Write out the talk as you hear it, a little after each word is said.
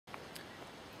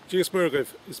Díos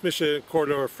Murgaibh, is Misha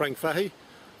Corler Frank Fahy,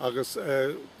 agus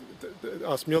as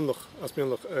Mionlach,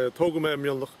 Togum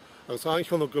Mionlach, agus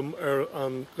Anchonogum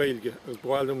an Gaelge, as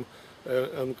Boalum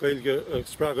an Gaelge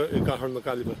Spraga Gahar na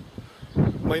Galway.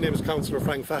 My name is Councillor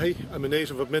Frank Fahy. I'm a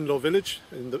native of Minlow village.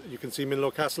 You can see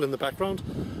Minlow Castle in the background.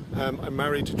 I'm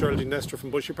married to Geraldine Nestor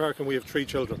from Bushy Park, and we have 3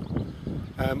 children.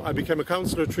 I became a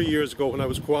councillor 3 years ago when I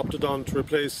was co-opted on to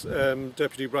replace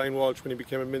Deputy Brian Walsh when he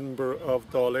became a member of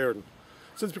Dáil Éireann.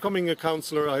 Since becoming a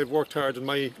councillor, I have worked hard in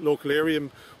my local area,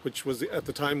 which was at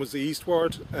the time was the East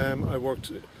Ward. I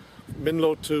worked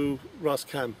Minlow to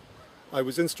Roscam. I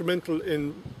was instrumental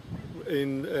with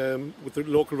the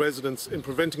local residents in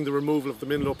preventing the removal of the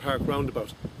Minlow Park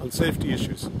roundabout on safety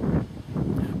issues,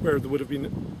 where there would have been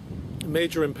a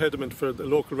major impediment for the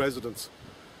local residents.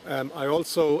 I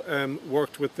also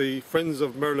worked with the Friends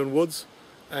of Merlin Woods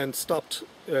and stopped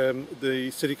the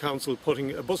City Council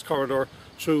putting a bus corridor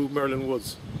through Merlin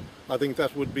Woods. I think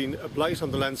that would be a blight on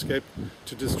the landscape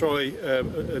to destroy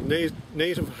a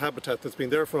native habitat that's been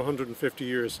there for 150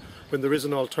 years when there is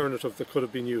an alternative that could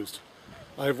have been used.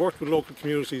 I have worked with local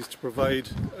communities to provide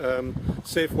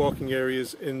safe walking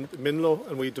areas in Minlow,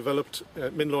 and we developed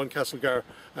Minlow and Castlegar,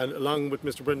 and along with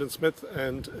Mr. Brendan Smith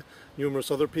and numerous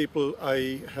other people,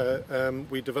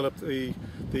 we developed the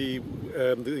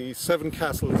 7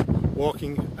 Castles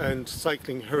walking and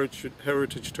cycling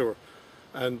heritage tour,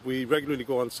 and we regularly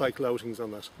go on cycle outings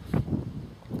on that.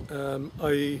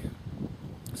 I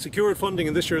secured funding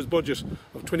in this year's budget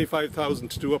of 25,000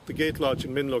 to do up the gate lodge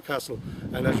in Minlow Castle,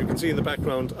 and as you can see in the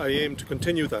background, I aim to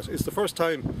continue that. It's the first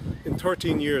time in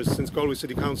 13 years since Galway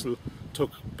City Council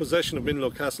took possession of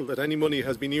Minlow Castle that any money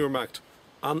has been earmarked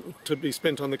to be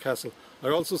spent on the castle. I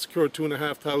also secured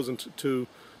 2,500 to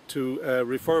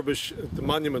refurbish the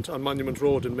monument on Monument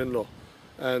Road in Minlow,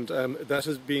 and that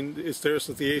it's there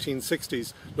since the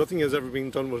 1860s. Nothing has ever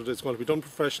been done with it. It's going to be done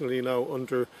professionally now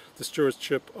under the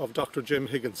stewardship of Dr. Jim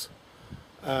Higgins.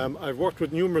 I've worked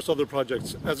with numerous other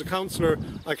projects. As a councillor,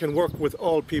 I can work with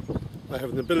all people. I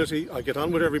have an ability, I get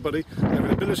on with everybody, I have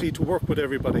an ability to work with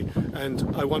everybody,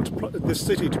 and I want this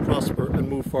city to prosper and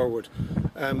move forward.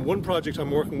 One project I'm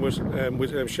working with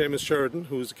Seamus Sheridan,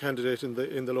 who's a candidate in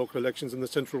the local elections in the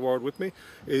Central Ward with me,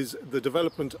 is the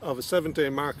development of a 7-day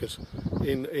market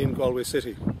in Galway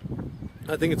City.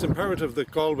 I think it's imperative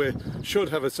that Galway should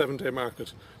have a 7-day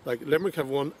market. Like Limerick have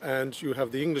one, and you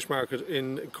have the English market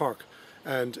in Cork.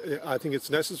 And I think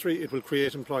it's necessary. It will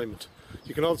create employment.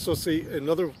 You can also see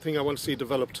another thing I want to see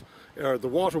developed are the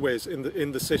waterways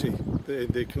in the city,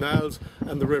 the canals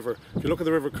and the river. If you look at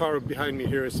the River Corrib behind me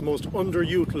here, it's the most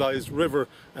underutilised river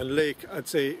and lake, I'd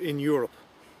say, in Europe,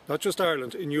 not just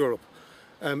Ireland, in Europe.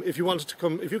 If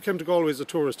you came to Galway as a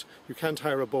tourist, you can't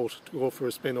hire a boat to go for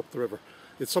a spin up the river.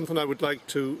 It's something I would like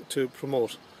to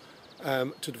promote.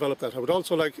 To develop that. I would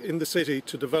also like in the city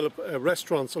to develop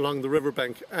restaurants along the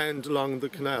riverbank and along the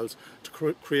canals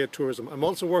to create tourism. I'm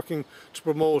also working to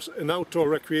promote an outdoor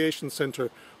recreation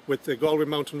centre with the Galway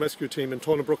Mountain Rescue Team in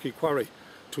Tonabrucky Quarry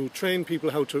to train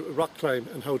people how to rock climb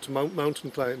and how to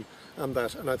mountain climb and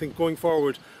that. And I think going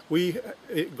forward,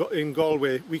 in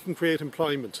Galway, we can create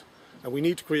employment, and we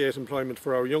need to create employment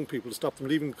for our young people to stop them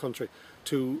leaving the country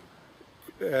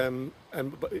and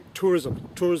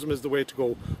tourism is the way to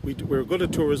go. We're good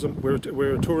at tourism. We're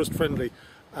tourist friendly,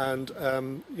 and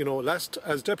you know,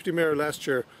 as deputy mayor last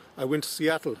year, I went to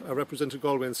Seattle. I represented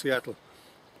Galway in Seattle,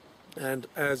 and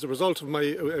as a result of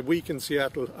my week in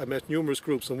Seattle, I met numerous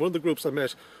groups, and one of the groups I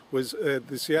met was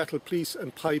the Seattle Police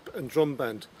and Pipe and Drum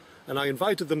Band, and I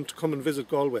invited them to come and visit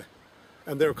Galway.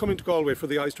 And they're coming to Galway for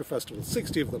the Oyster Festival,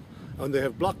 60 of them, and they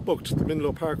have block booked the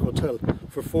Minlow Park Hotel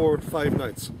for 4 or 5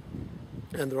 nights.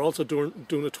 And they're also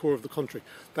doing a tour of the country.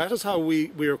 That is how we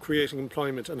are creating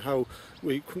employment and how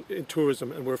in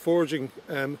tourism, and we're forging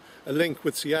a link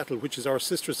with Seattle, which is our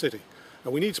sister city.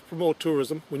 And we need to promote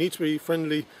tourism. We need to be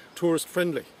tourist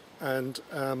friendly. And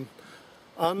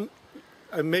on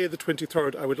May the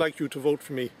 23rd, I would like you to vote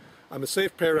for me. I'm a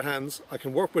safe pair of hands. I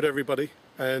can work with everybody,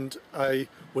 and I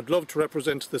would love to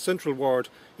represent the Central Ward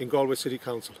in Galway City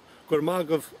Council.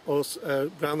 Gurmagav os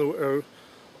Branu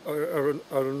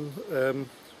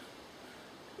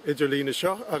Idirlína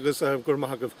Shaw agus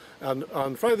Gurmagav. And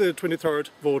on Friday the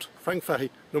 23rd, vote Frank Fahy,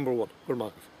 #1.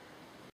 Gurmagav.